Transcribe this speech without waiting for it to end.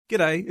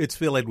G'day, it's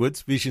Phil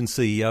Edwards, Vision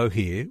CEO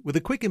here, with a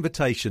quick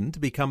invitation to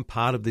become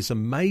part of this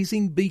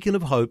amazing beacon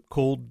of hope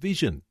called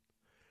Vision.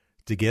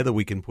 Together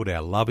we can put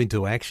our love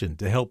into action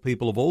to help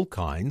people of all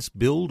kinds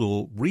build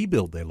or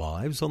rebuild their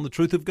lives on the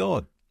truth of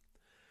God.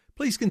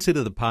 Please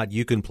consider the part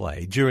you can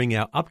play during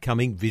our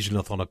upcoming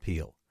Visionathon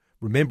appeal,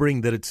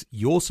 remembering that it's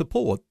your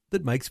support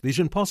that makes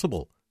Vision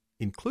possible,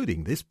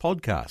 including this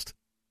podcast.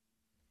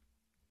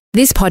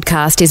 This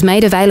podcast is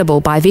made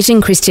available by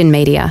Vision Christian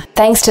Media,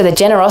 thanks to the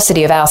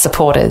generosity of our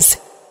supporters.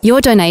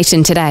 Your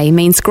donation today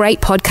means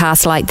great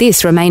podcasts like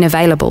this remain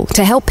available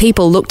to help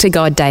people look to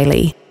God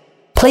daily.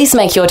 Please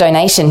make your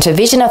donation to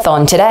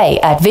Visionathon today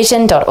at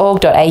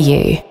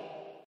vision.org.au.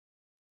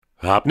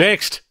 Up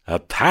next, a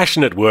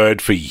passionate word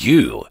for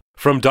you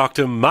from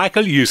Dr.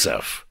 Michael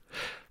Youssef.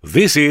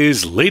 This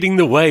is Leading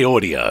the Way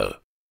Audio.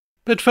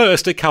 But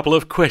first, a couple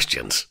of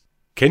questions.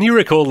 Can you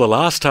recall the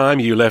last time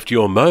you left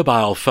your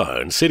mobile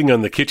phone sitting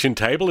on the kitchen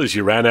table as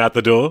you ran out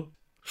the door?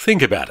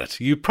 Think about it.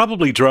 You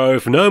probably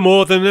drove no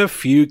more than a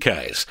few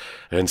Ks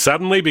and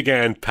suddenly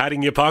began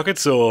patting your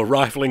pockets or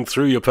rifling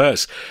through your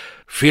purse,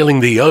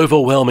 feeling the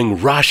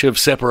overwhelming rush of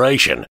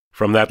separation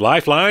from that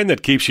lifeline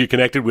that keeps you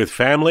connected with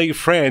family,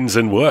 friends,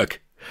 and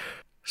work.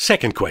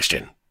 Second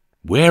question,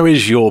 where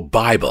is your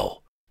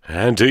Bible?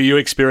 And do you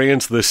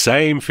experience the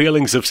same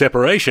feelings of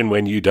separation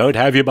when you don't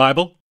have your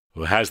Bible?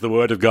 Or has the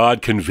Word of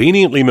God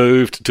conveniently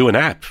moved to an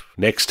app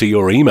next to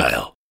your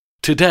email?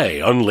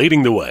 Today on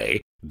Leading the Way,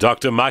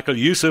 Dr. Michael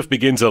Youssef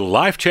begins a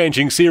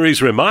life-changing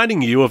series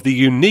reminding you of the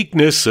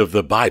uniqueness of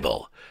the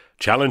Bible,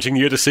 challenging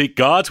you to seek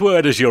God's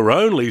Word as your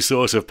only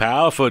source of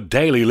power for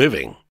daily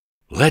living.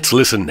 Let's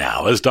listen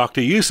now as Dr.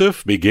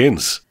 Youssef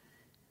begins.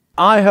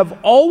 I have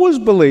always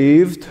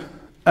believed,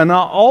 and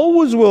I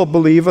always will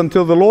believe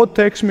until the Lord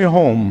takes me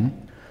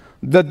home,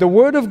 that the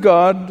Word of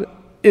God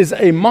is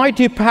a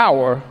mighty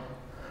power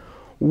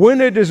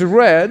when it is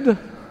read,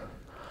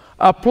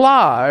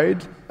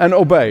 applied, and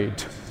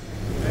obeyed.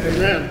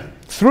 Amen.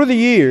 Through the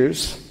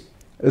years,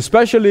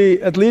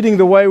 especially at Leading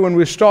the Way when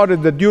we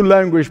started the dual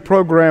language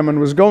program and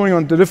was going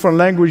on to different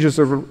languages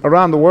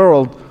around the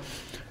world,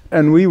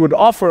 and we would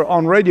offer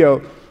on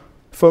radio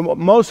for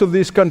most of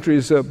these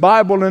countries a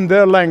Bible in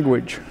their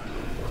language.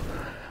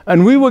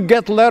 And we would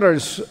get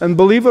letters, and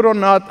believe it or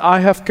not,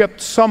 I have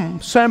kept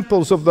some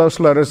samples of those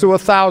letters. There were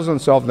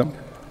thousands of them.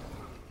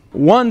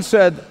 One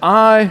said,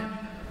 I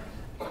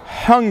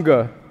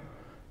hunger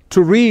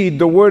to read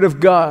the Word of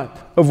God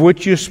of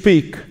which you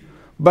speak,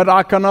 but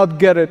I cannot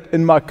get it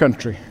in my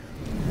country.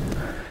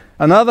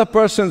 Another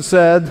person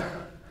said,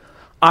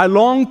 I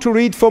long to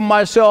read for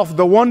myself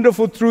the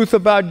wonderful truth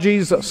about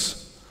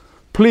Jesus.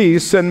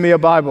 Please send me a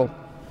Bible.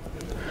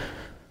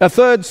 A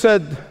third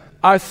said,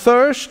 I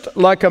thirst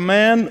like a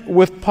man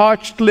with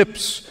parched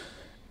lips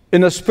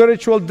in a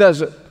spiritual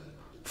desert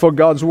for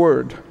God's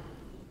Word.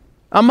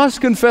 I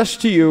must confess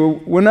to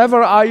you,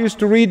 whenever I used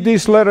to read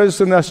these letters,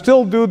 and I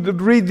still do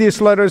read these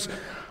letters,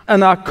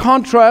 and I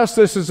contrast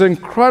this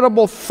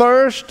incredible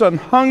thirst and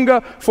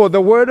hunger for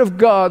the Word of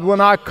God, when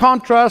I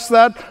contrast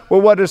that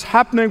with what is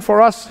happening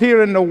for us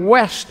here in the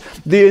West,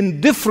 the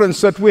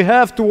indifference that we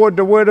have toward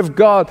the Word of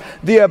God,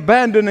 the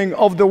abandoning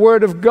of the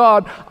Word of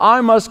God,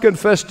 I must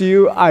confess to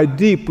you, I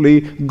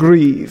deeply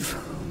grieve.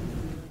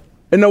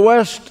 In the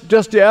West,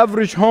 just the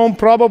average home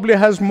probably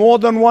has more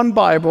than one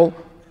Bible,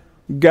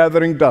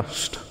 gathering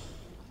dust.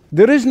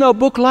 There is no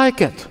book like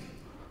it.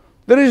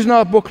 There is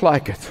no book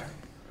like it.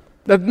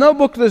 That no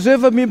book that's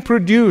ever been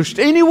produced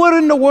anywhere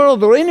in the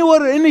world or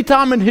anywhere, any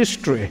time in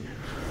history.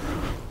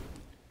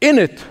 In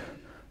it,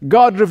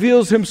 God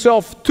reveals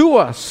Himself to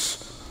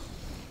us.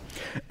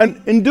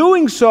 And in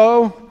doing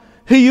so,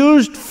 He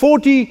used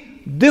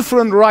 40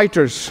 different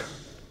writers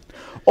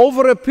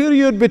over a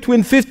period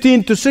between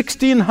 15 to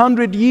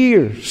 1600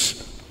 years.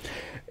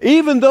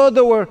 Even though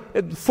there were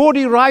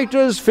 40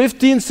 writers,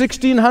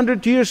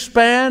 1600 years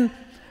span,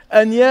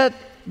 and yet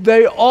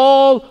they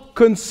all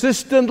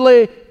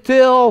consistently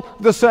tell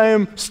the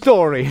same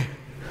story.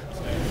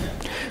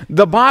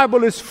 The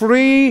Bible is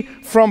free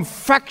from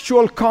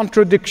factual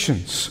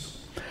contradictions.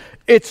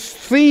 Its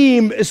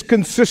theme is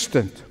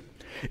consistent.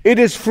 It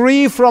is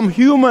free from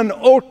human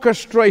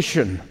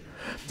orchestration.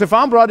 If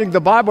I'm writing the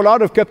Bible,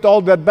 I'd have kept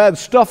all that bad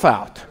stuff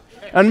out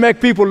and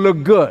make people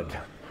look good.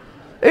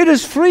 It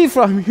is free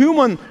from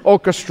human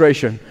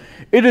orchestration.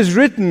 It is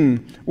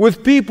written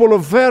with people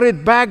of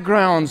varied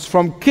backgrounds,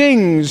 from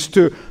kings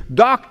to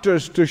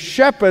doctors to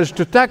shepherds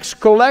to tax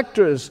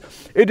collectors.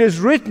 It is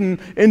written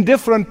in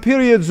different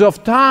periods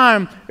of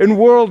time in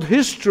world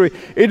history.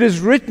 It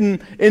is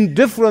written in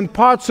different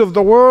parts of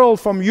the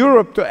world, from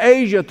Europe to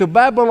Asia to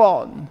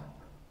Babylon.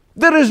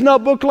 There is no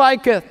book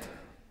like it.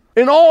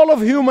 In all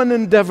of human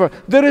endeavor,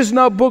 there is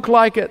no book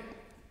like it.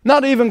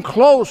 Not even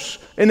close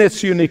in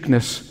its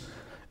uniqueness.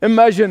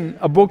 Imagine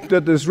a book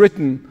that is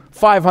written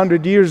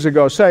 500 years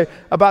ago, say,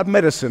 about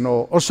medicine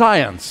or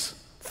science.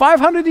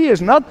 500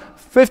 years, not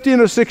 15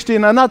 or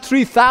 16, and not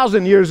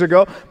 3,000 years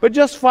ago, but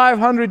just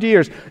 500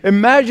 years.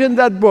 Imagine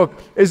that book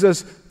is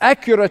as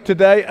accurate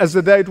today as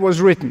the day it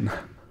was written.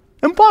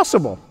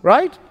 Impossible,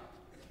 right?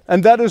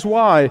 And that is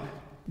why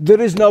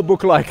there is no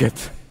book like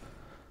it.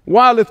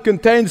 While it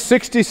contains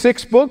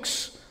 66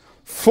 books,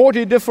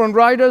 40 different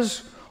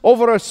writers,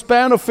 over a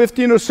span of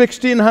 15 or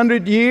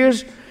 1600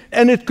 years,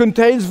 and it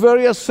contains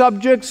various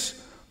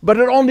subjects, but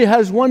it only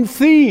has one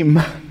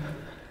theme: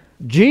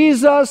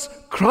 Jesus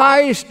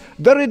Christ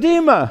the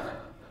Redeemer.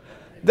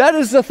 That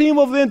is the theme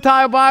of the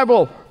entire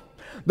Bible.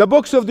 The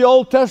books of the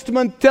Old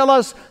Testament tell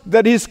us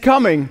that He's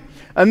coming,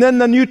 and then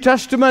the New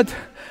Testament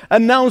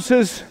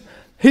announces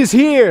He's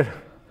here.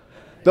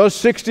 Those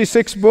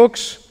 66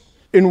 books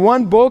in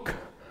one book,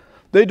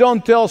 they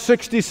don't tell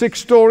 66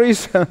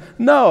 stories.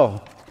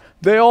 No,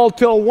 they all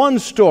tell one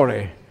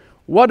story.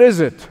 What is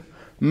it?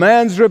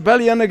 Man's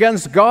rebellion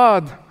against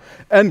God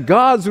and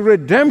God's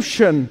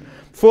redemption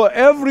for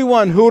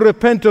everyone who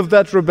repent of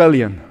that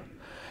rebellion.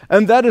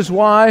 And that is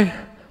why,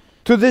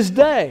 to this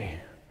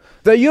day,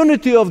 the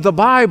unity of the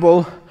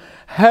Bible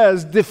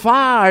has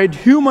defied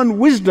human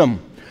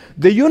wisdom.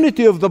 The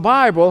unity of the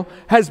Bible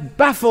has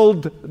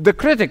baffled the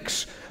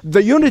critics.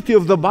 The unity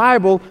of the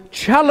Bible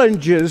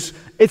challenges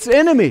its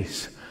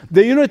enemies.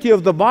 The unity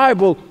of the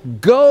Bible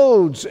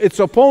goads its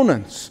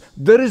opponents.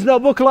 There is no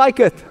book like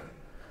it.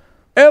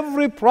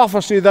 Every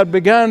prophecy that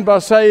began by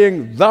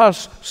saying,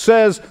 "Thus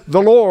says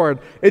the Lord,"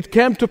 it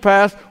came to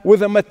pass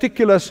with a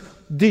meticulous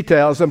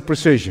details and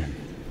precision.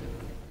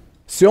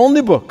 It's the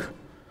only book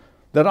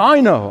that I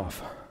know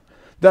of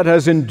that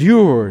has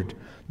endured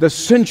the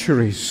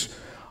centuries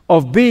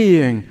of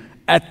being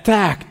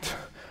attacked,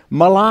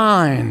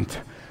 maligned,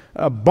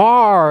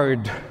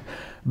 barred,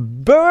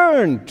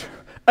 burned,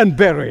 and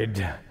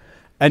buried,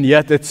 and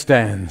yet it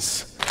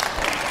stands.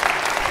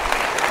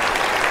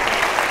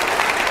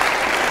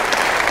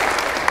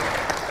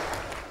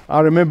 I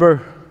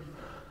remember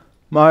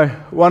my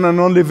one and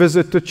only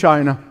visit to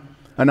China,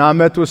 and I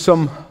met with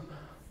some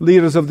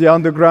leaders of the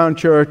underground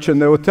church,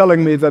 and they were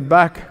telling me that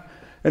back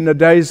in the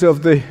days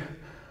of the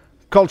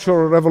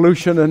Cultural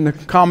Revolution and the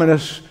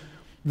communists,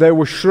 they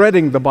were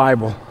shredding the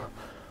Bible.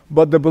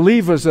 But the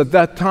believers at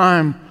that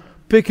time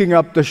picking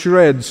up the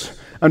shreds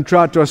and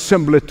tried to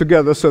assemble it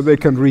together so they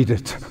can read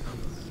it.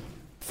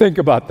 Think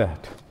about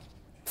that.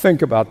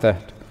 Think about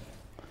that.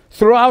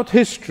 Throughout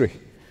history,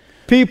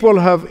 people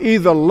have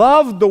either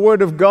loved the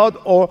Word of God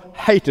or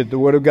hated the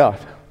Word of God.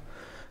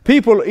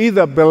 People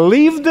either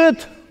believed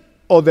it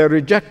or they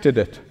rejected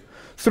it.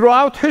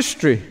 Throughout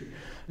history,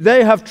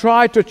 they have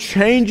tried to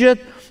change it.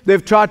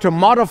 They've tried to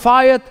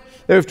modify it.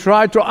 They've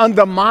tried to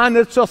undermine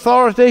its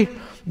authority.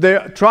 They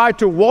tried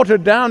to water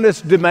down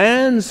its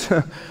demands.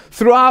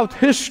 Throughout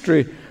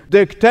history,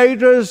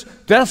 dictators,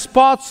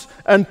 despots,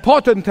 and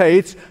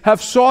potentates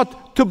have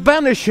sought to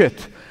banish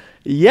it.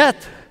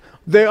 Yet,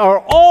 they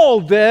are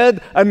all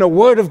dead, and the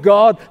Word of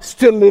God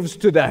still lives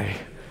today.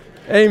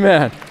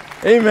 Amen.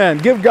 Amen.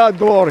 Give God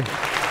glory.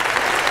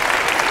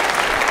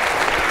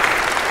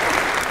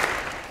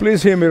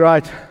 Please hear me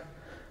right.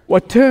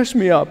 What tears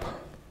me up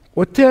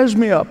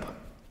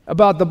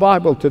about the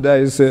Bible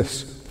today is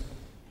this: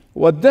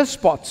 what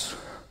despots,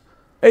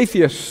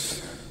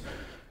 atheists,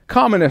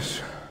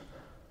 communists,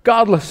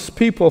 godless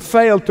people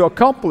fail to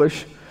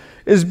accomplish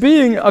is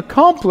being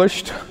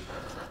accomplished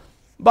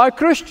by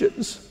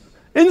Christians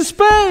in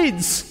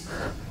spades.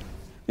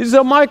 He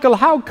said, "Michael,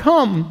 how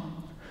come?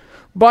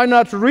 By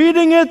not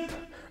reading it,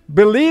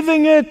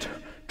 believing it,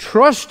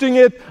 trusting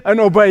it, and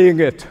obeying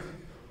it.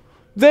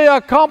 They are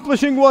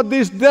accomplishing what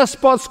these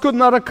despots could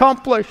not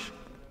accomplish."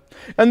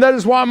 And that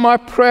is why my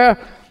prayer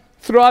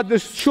throughout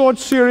this short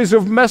series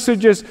of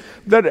messages,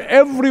 that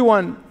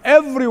everyone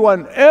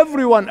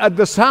at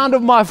the sound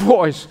of my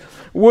voice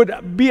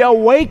would be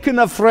awakened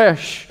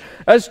afresh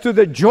as to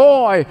the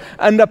joy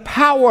and the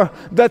power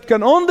that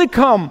can only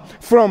come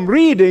from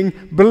reading,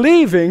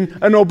 believing,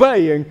 and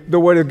obeying the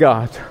Word of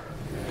God.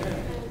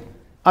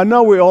 I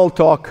know we all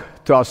talk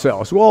to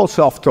ourselves. We all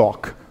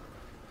self-talk.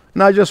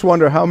 And I just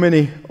wonder how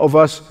many of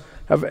us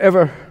have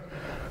ever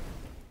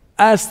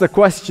asked the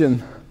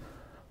question,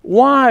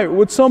 why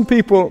would some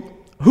people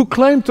who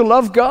claim to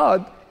love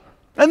God,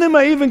 and they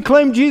may even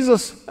claim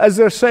Jesus as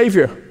their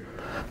Savior,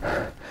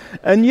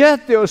 and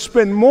yet they'll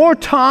spend more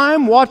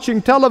time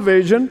watching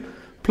television,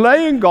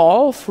 playing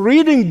golf,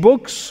 reading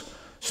books,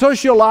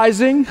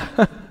 socializing,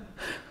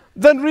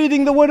 than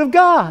reading the Word of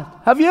God?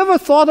 Have you ever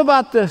thought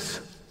about this?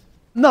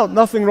 No,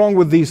 nothing wrong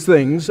with these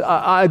things.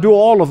 I do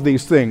all of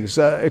these things,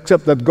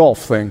 except that golf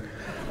thing.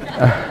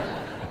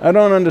 I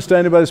don't understand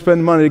anybody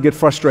spending money to get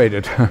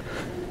frustrated.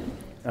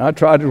 I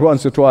tried it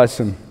once or twice.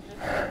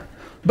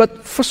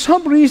 But for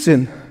some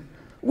reason,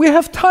 we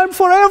have time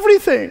for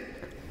everything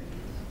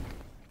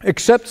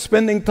except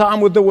spending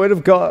time with the Word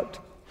of God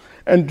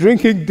and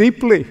drinking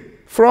deeply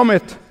from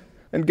it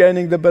and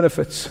gaining the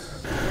benefits.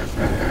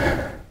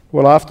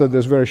 Well, after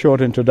this very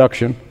short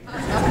introduction,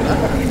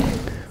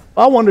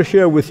 I want to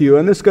share with you,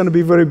 and it's going to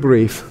be very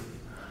brief,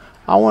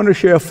 I want to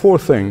share 4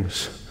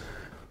 things.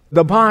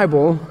 The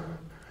Bible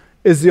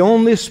is the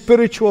only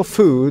spiritual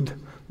food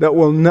that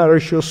will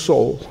nourish your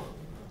soul.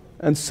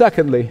 And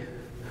secondly,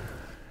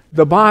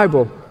 the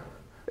Bible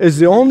is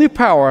the only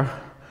power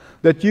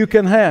that you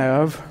can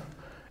have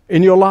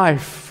in your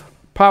life,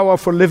 power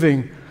for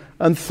living.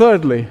 And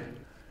thirdly,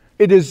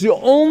 it is the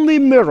only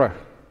mirror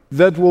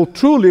that will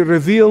truly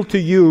reveal to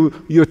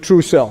you your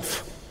true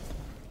self.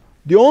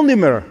 The only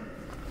mirror.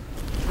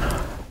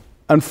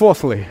 And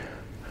fourthly,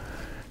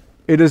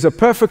 it is a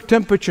perfect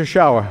temperature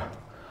shower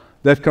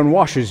that can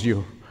wash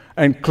you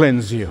and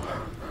cleanse you.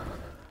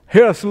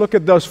 Here, let's look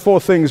at those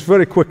four things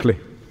very quickly.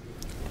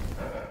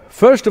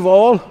 First of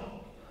all,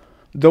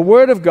 the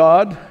Word of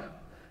God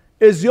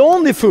is the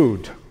only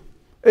food.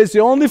 It's the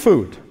only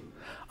food.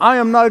 I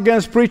am not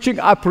against preaching,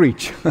 I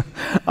preach.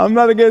 I'm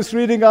not against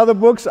reading other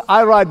books,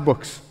 I write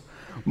books.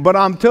 But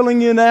I'm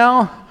telling you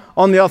now,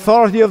 on the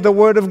authority of the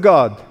Word of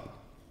God,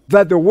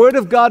 that the Word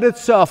of God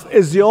itself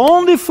is the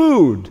only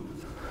food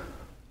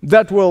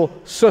that will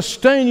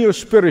sustain you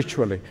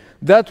spiritually,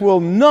 that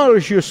will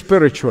nourish you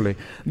spiritually,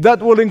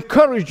 that will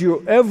encourage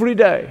you every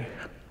day.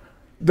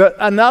 The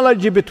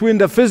analogy between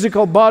the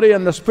physical body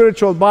and the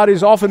spiritual body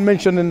is often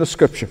mentioned in the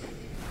Scripture.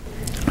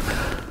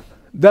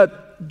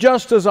 That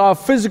just as our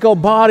physical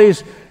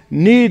bodies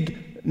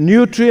need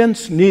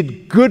nutrients,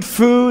 need good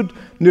food,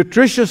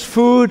 nutritious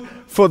food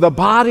for the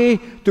body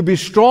to be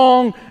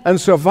strong and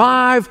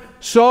survive,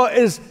 so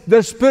is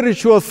the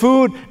spiritual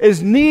food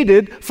is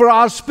needed for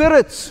our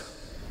spirits.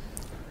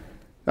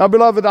 Now,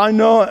 beloved, I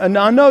know, and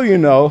I know you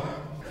know,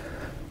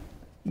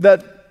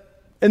 that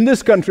in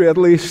this country at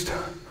least,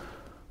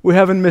 we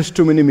haven't missed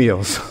too many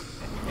meals.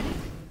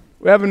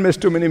 We haven't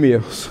missed too many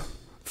meals.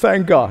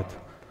 Thank God.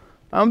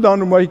 I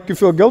don't make you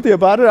feel guilty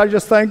about it, I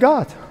just thank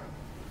God.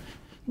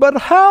 But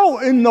how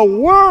in the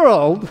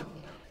world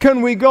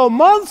can we go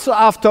months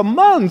after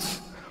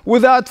months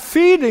without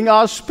feeding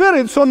our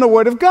spirits on the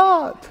Word of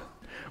God?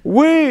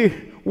 We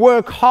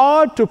work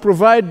hard to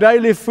provide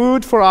daily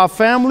food for our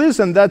families,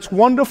 and that's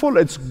wonderful,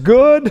 it's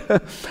good.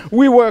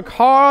 We work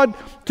hard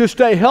to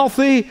stay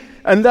healthy,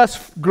 and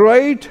that's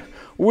great.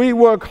 We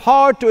work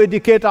hard to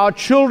educate our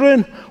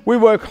children. We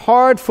work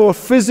hard for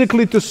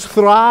physically to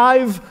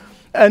thrive.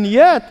 And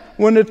yet,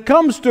 when it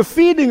comes to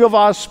feeding of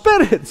our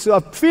spirits,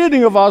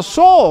 feeding of our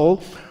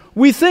soul,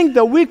 we think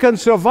that we can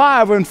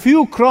survive on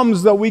few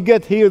crumbs that we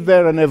get here,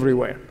 there, and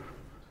everywhere.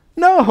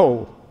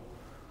 No.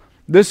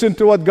 Listen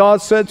to what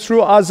God said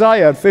through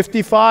Isaiah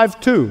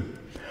 55:2.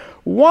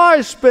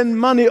 Why spend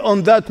money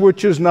on that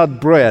which is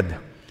not bread,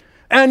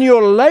 and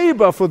your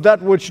labor for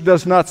that which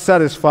does not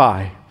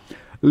satisfy?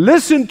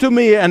 Listen to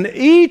me and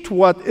eat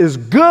what is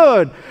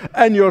good,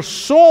 and your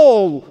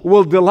soul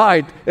will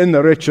delight in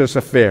the richest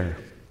affair.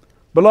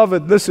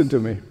 Beloved, listen to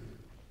me.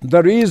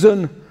 The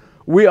reason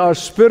we are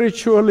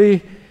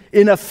spiritually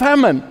in a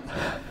famine,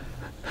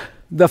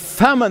 the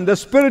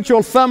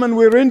spiritual famine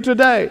we're in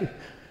today,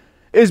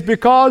 is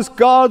because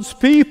God's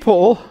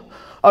people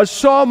are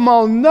so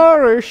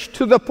malnourished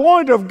to the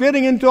point of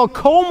getting into a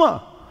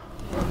coma.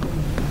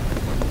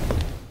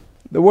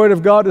 The Word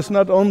of God is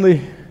not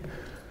only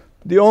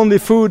the only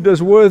food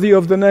that's worthy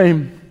of the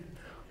name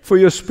for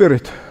your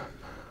spirit,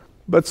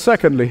 but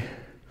secondly,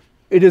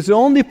 it is the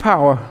only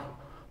power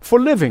for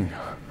living.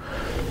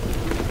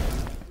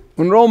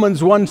 When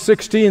Romans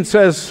 1:16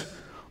 says,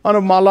 one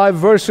of my life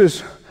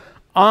verses,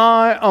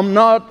 I am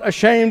not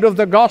ashamed of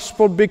the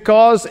gospel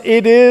because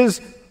it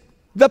is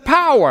the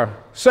power,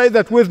 say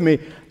that with me,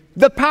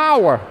 the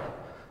power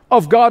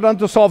of God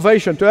unto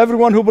salvation to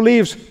everyone who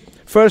believes,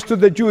 first to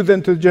the Jew,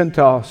 then to the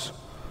Gentiles.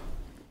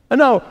 And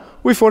now,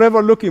 we're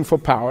forever looking for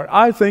power.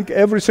 I think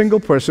every single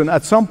person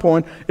at some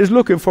point is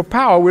looking for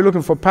power. We're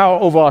looking for power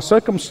over our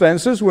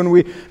circumstances. When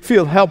we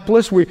feel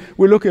helpless, we're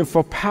looking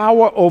for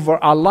power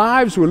over our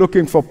lives. We're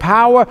looking for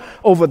power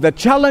over the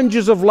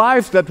challenges of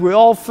life that we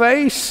all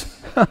face.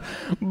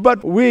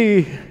 But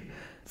we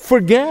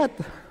forget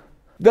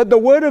that the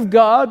Word of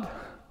God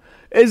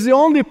is the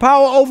only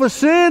power over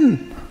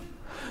sin.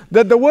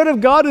 That the Word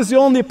of God is the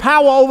only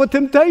power over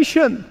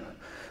temptation.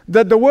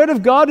 That the Word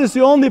of God is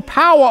the only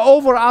power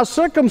over our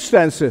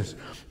circumstances.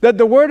 That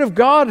the Word of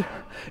God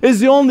is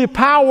the only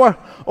power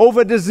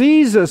over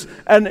diseases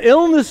and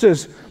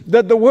illnesses.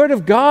 That the Word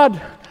of God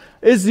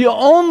is the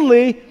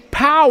only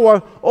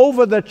power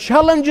over the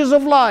challenges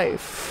of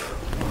life.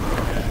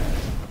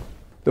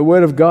 The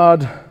Word of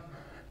God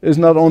is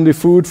not only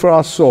food for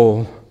our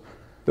soul.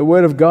 The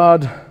Word of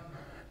God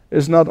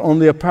is not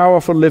only a power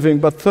for living,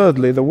 but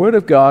thirdly, the Word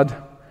of God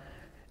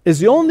is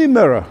the only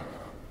mirror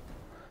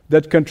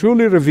that can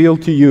truly reveal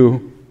to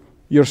you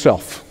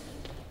yourself.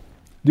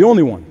 The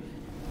only one.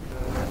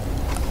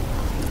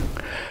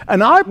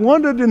 And I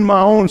wondered in my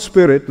own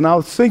spirit,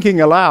 now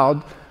thinking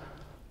aloud,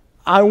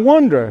 I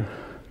wonder,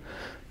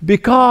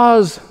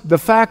 because the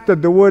fact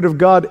that the Word of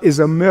God is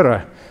a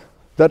mirror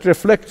that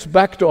reflects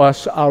back to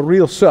us our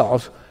real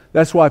selves,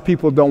 that's why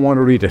people don't want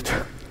to read it.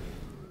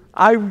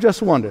 I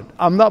just wondered.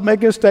 I'm not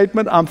making a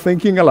statement, I'm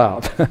thinking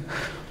aloud.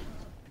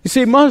 You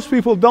see, most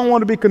people don't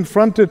want to be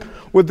confronted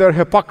with their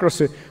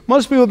hypocrisy.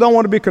 Most people don't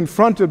want to be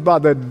confronted by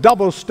their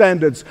double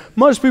standards.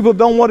 Most people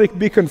don't want to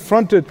be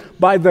confronted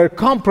by their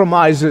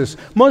compromises.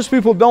 Most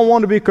people don't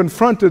want to be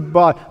confronted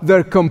by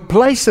their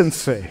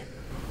complacency.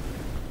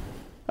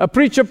 A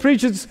preacher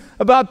preaches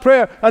about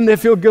prayer and they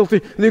feel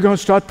guilty. And they're going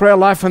to start prayer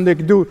life and they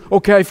do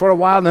okay for a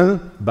while and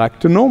then back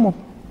to normal.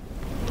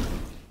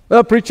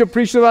 A preacher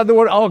preaches about the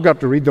Word. Oh, I've got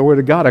to read the Word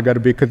of God. I've got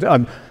to be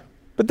content.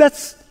 But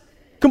that's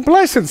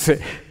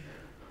complacency.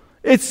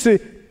 It's the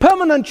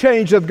permanent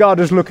change that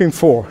God is looking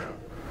for.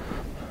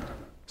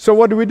 So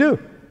what do?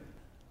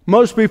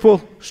 Most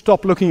people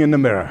stop looking in the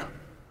mirror,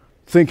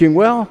 thinking,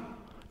 well,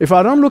 if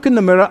I don't look in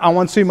the mirror, I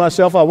won't see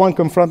myself, I won't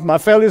confront my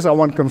failures, I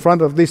won't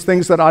confront these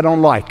things that I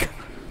don't like.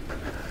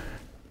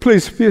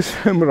 Please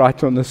hear me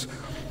right on this.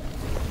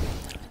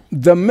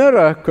 The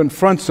mirror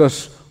confronts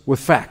us with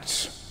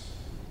facts.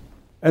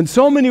 And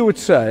so many would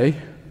say,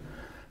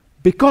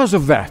 because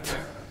of that,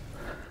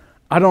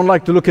 I don't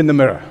like to look in the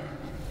mirror.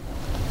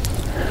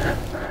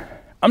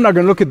 I'm not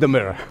going to look at the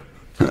mirror.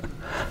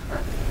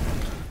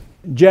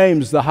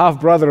 James, the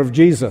half-brother of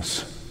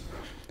Jesus,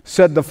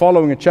 said the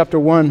following in chapter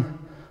 1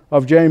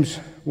 of James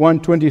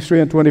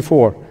 1:23 and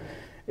 24.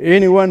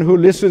 Anyone who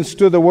listens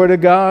to the Word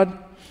of God,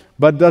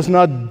 but does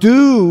not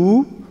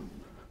do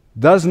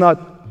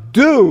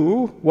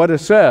what it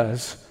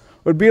says,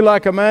 would be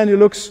like a man who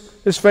looks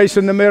his face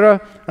in the mirror,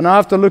 and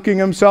after looking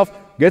himself,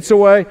 gets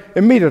away,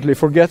 immediately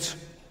forgets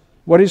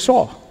what he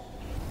saw.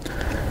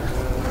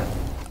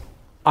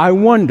 I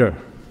wonder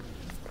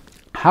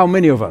how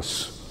many of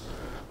us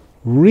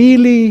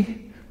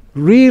really,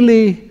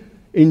 really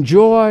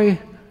enjoy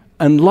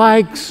and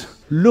likes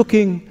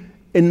looking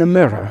in the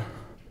mirror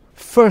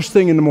first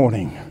thing in the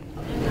morning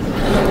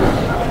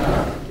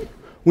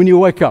when you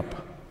wake up.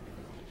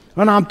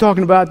 And I'm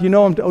talking about, you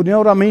know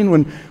what I mean?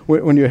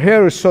 When your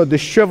hair is so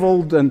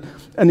disheveled and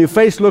your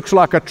face looks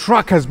like a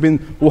truck has been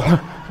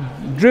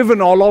driven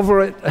all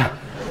over it.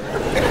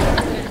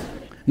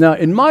 Now,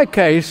 in my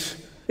case,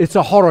 it's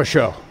a horror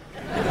show.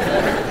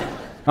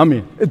 I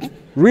mean, it's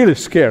really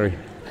scary.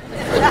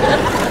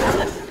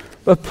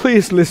 But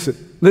please listen.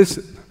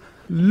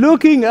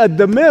 Looking at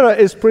the mirror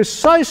is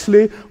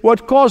precisely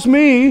what caused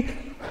me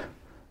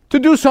to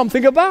do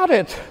something about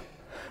it.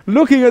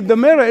 Looking at the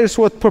mirror is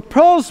what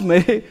propels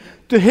me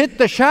to hit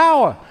the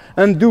shower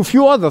and do a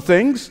few other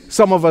things.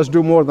 Some of us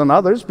do more than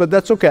others, but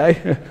that's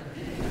okay.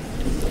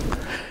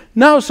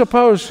 Now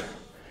suppose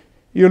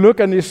you look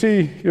and you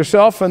see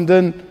yourself and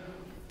then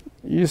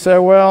you say,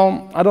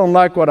 well, I don't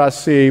like what I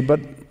see, but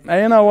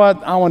you know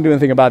what? I won't do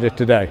anything about it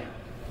today.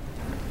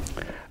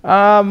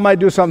 I might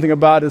do something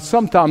about it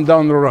sometime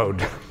down the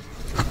road.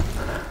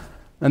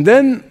 And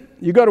then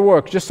you go to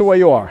work just the way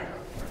you are.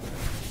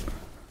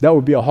 That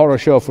would be a horror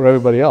show for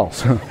everybody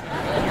else.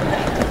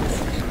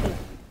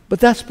 But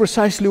that's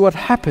precisely what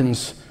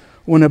happens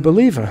when a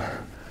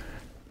believer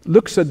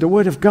looks at the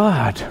Word of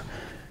God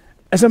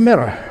as a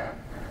mirror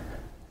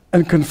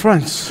and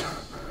confronts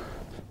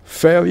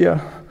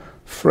failure,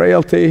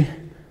 frailty,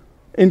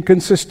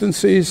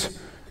 inconsistencies,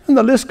 and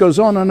the list goes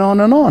on and on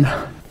and on.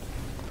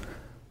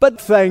 But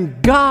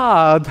thank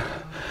God,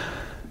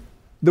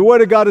 the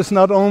Word of God is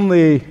not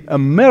only a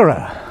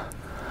mirror,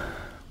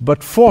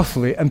 but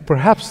fourthly, and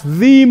perhaps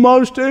the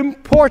most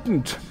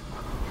important,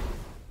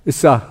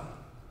 it's a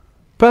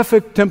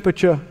perfect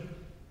temperature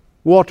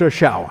water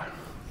shower.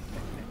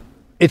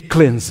 It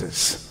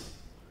cleanses.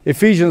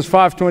 Ephesians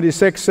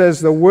 5:26 says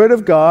the Word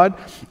of God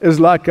is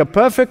like a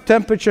perfect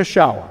temperature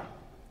shower.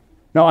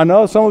 Now, I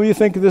know some of you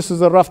think this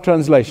is a rough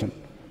translation,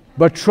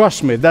 but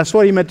trust me, that's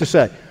what he meant to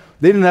say.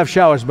 They didn't have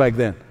showers back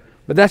then,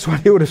 but that's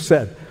what he would have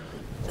said.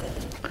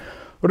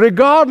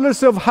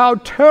 Regardless of how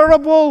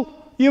terrible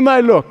you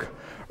may look,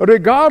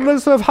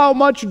 regardless of how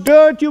much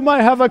dirt you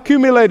might have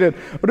accumulated,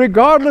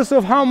 regardless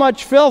of how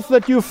much filth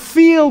that you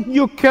feel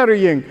you're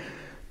carrying,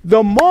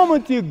 the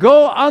moment you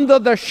go under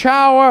the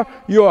shower,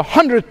 you're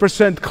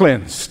 100%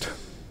 cleansed.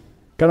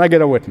 Can I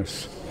get a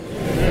witness?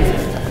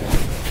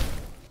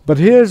 But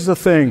here's the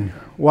thing,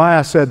 why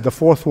I said the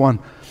fourth one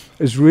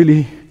is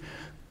really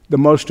the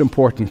most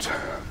important.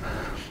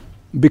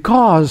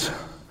 Because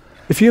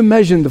if you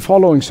imagine the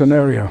following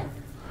scenario,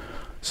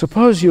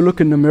 suppose you look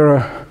in the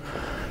mirror,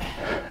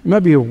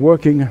 maybe you're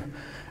working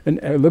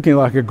and looking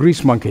like a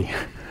grease monkey,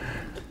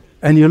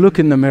 and you look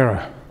in the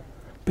mirror,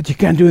 but you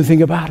can't do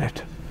anything about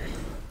it.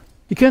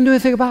 You can't do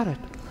anything about it.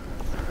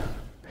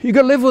 You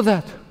got to live with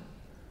that.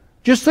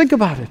 Just think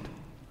about it.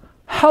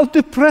 How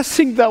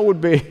depressing that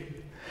would be.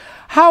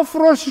 How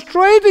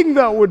frustrating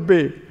that would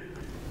be.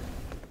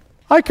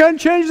 I can't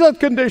change that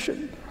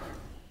condition.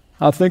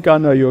 I think I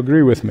know you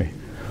agree with me.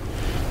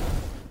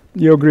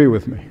 You agree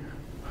with me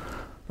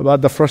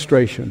about the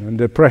frustration and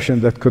depression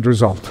that could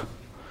result.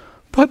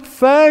 But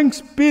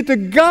thanks be to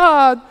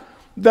God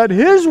that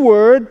His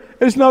Word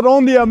is not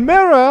only a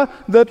mirror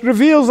that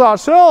reveals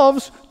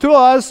ourselves to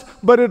us,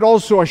 but it's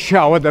also a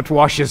shower that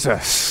washes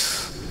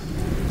us.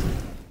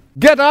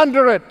 Get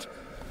under it.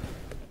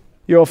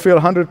 You'll feel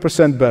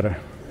 100% better.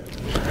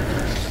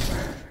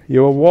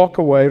 You will walk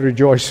away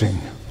rejoicing.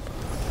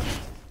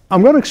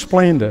 I'm going to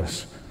explain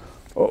this.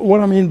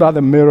 What I mean by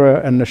the mirror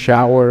and the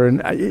shower,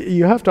 and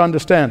you have to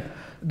understand,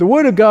 the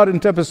Word of God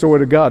interprets the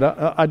Word of God.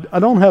 I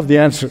don't have the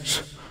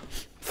answers.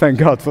 Thank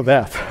God for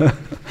that.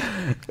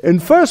 In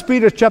 1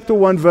 Peter chapter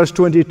 1, verse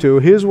 22,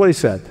 here's what he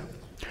said.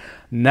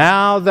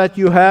 Now that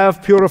you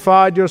have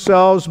purified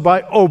yourselves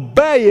by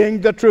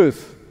obeying the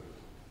truth.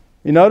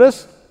 You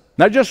notice?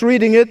 Not just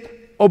reading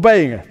it,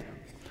 obeying it.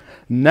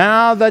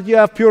 Now that you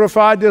have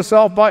purified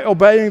yourself by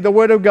obeying the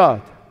Word of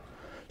God,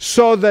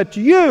 so that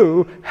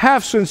you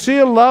have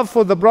sincere love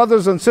for the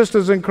brothers and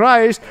sisters in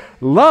Christ,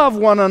 love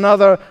one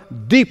another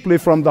deeply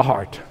from the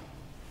heart.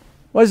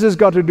 What has this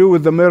got to do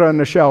with the mirror and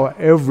the shower?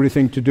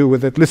 Everything to do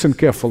with it. Listen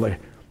carefully.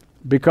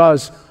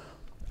 Because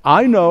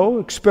I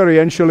know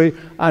experientially,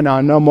 and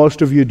I know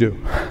most of you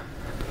do.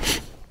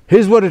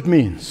 Here's what it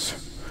means.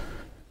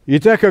 You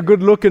take a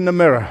good look in the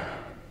mirror,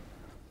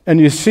 and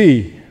you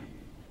see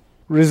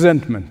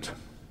resentment,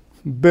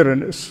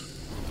 bitterness.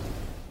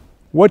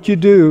 What you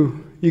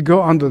do, you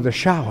go under the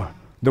shower,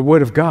 the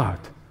Word of God.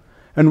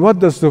 And what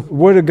does the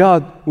Word of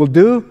God will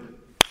do?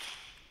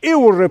 It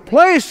will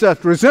replace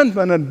that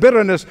resentment and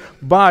bitterness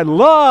by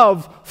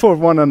love for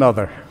one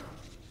another.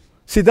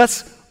 See,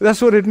 that's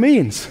what it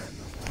means.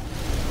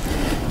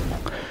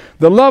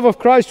 The love of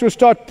Christ will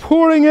start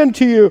pouring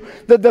into you,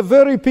 that the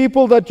very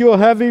people that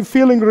you're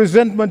feeling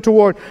resentment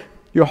toward,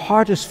 your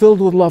heart is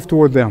filled with love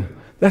toward them.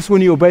 That's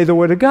when you obey the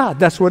Word of God.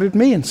 That's what it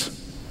means.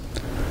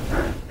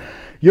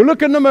 You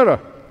look in the mirror,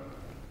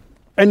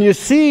 and you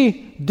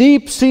see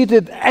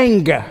deep-seated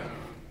anger,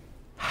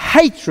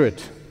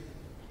 hatred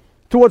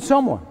towards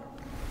someone.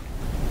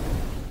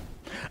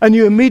 And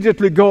you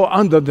immediately go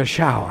under the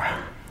shower.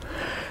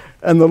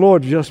 And the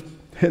Lord just,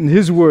 in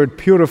His Word,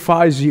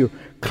 purifies you,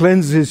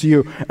 cleanses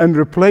you, and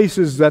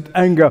replaces that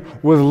anger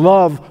with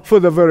love for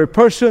the very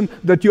person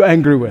that you're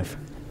angry with.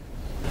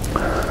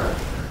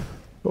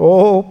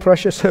 Oh,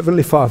 precious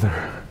Heavenly Father,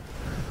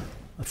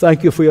 I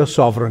thank you for your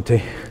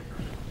sovereignty.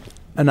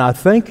 And I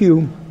thank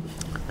you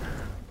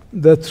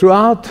that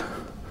throughout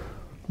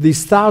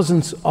these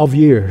thousands of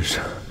years,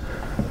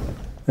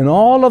 and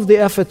all of the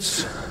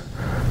efforts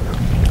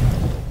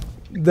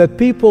that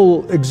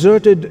people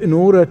exerted in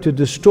order to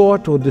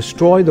distort or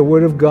destroy the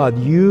Word of God,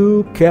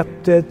 you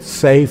kept it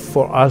safe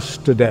for us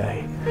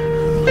today.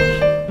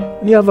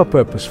 And you have a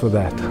purpose for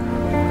that.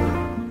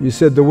 You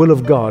said the will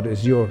of God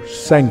is your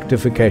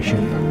sanctification.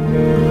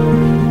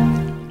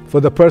 For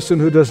the person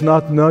who does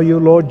not know you,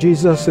 Lord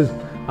Jesus,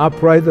 I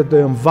pray that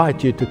they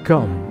invite you to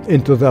come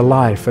into their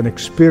life and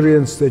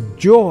experience the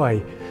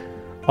joy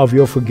of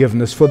your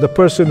forgiveness. For the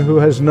person who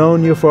has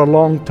known you for a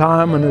long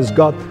time and has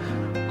got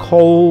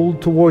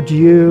cold toward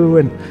you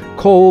and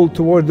cold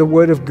toward the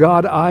Word of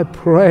God, I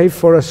pray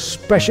for a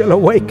special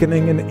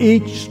awakening in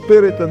each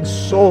spirit and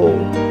soul.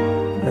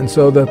 And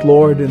so that,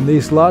 Lord, in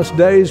these last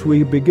days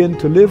we begin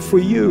to live for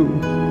you.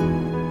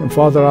 And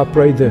Father, I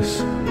pray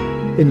this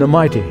in the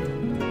mighty,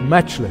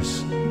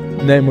 matchless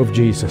name of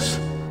Jesus.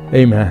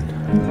 Amen.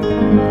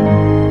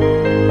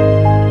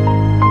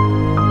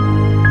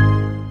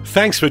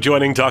 Thanks for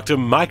joining Dr.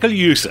 Michael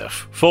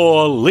Youssef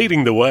for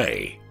Leading the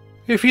Way.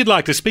 If you'd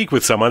like to speak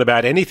with someone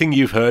about anything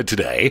you've heard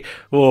today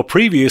or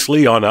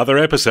previously on other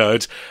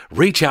episodes,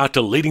 reach out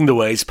to Leading the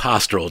Way's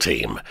pastoral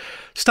team.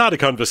 Start a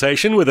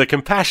conversation with a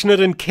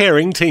compassionate and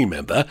caring team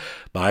member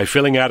by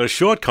filling out a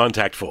short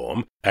contact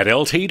form at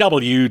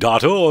ltw.org/Jesus.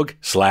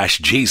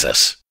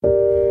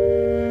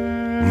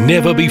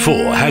 Never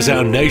before has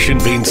our nation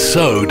been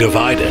so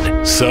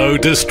divided, so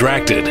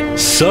distracted,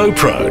 so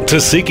prone to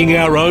seeking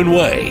our own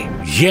way.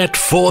 Yet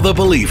for the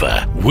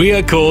believer, we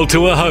are called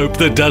to a hope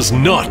that does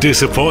not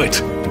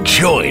disappoint.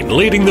 Join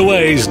Leading the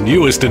Way's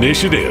newest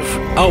initiative,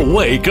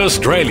 Awake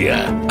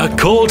Australia, a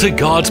call to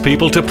God's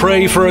people to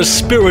pray for a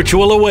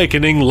spiritual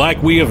awakening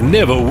like we have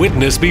never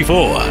witnessed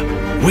before.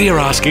 We are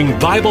asking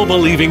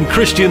Bible-believing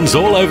Christians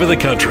all over the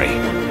country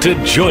to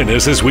join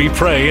us as we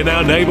pray in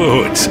our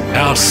neighborhoods,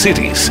 our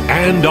cities,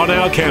 and on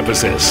our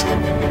campuses.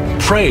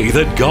 Pray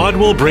that God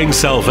will bring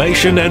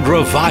salvation and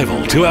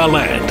revival to our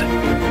land.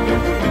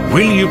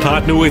 Will you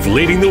partner with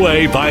Leading the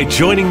Way by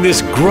joining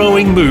this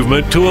growing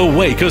movement to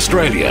Awake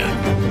Australia?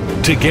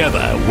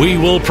 Together, we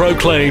will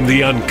proclaim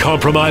the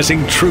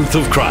uncompromising truth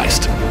of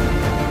Christ.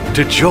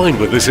 To join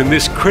with us in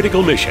this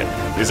critical mission,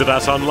 visit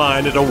us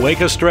online at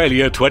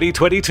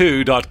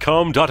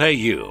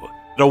awakeaustralia2022.com.au.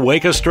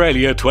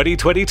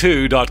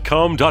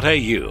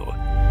 awakeaustralia2022.com.au.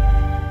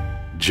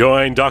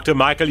 Join Dr.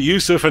 Michael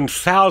Youssef and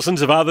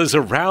thousands of others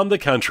around the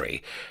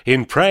country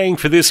in praying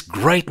for this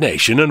great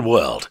nation and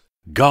world.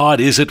 God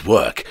is at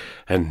work,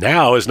 and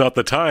now is not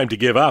the time to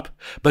give up,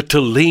 but to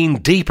lean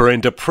deeper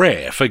into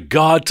prayer for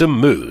God to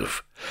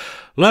move.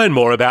 Learn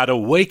more about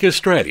Awake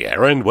Australia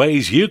and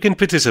ways you can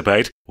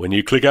participate when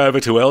you click over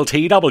to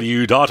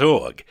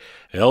ltw.org,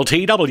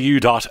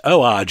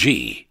 ltw.org.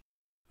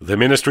 The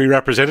ministry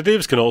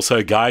representatives can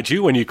also guide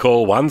you when you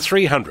call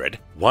 1300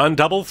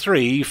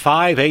 133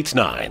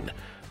 589.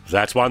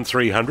 That's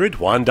 1300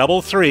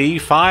 133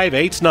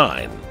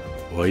 589.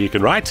 Or you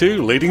can write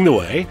to Leading the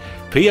Way,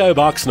 P.O.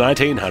 Box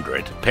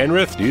 1900,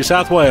 Penrith, New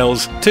South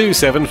Wales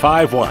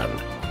 2751.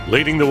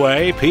 Leading the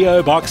Way,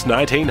 P.O. Box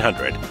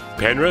 1900,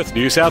 Penrith,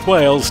 New South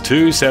Wales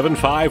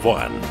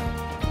 2751.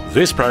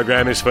 This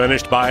program is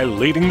furnished by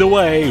Leading the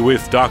Way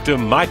with Dr.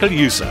 Michael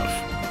Youssef.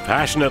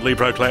 passionately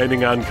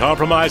proclaiming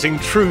uncompromising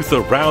truth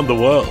around the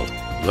world.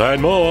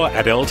 Learn more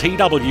at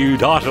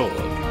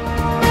ltw.org.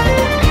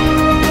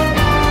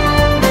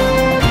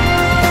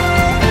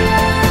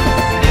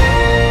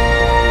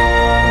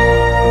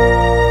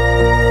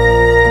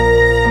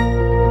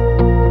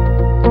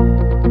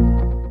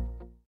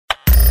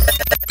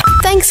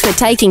 Thanks for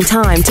taking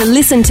time to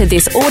listen to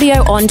this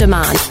audio on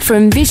demand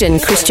from Vision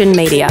Christian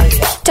Media.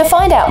 To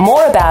find out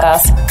more about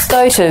us,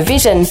 go to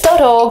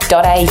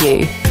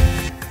vision.org.au.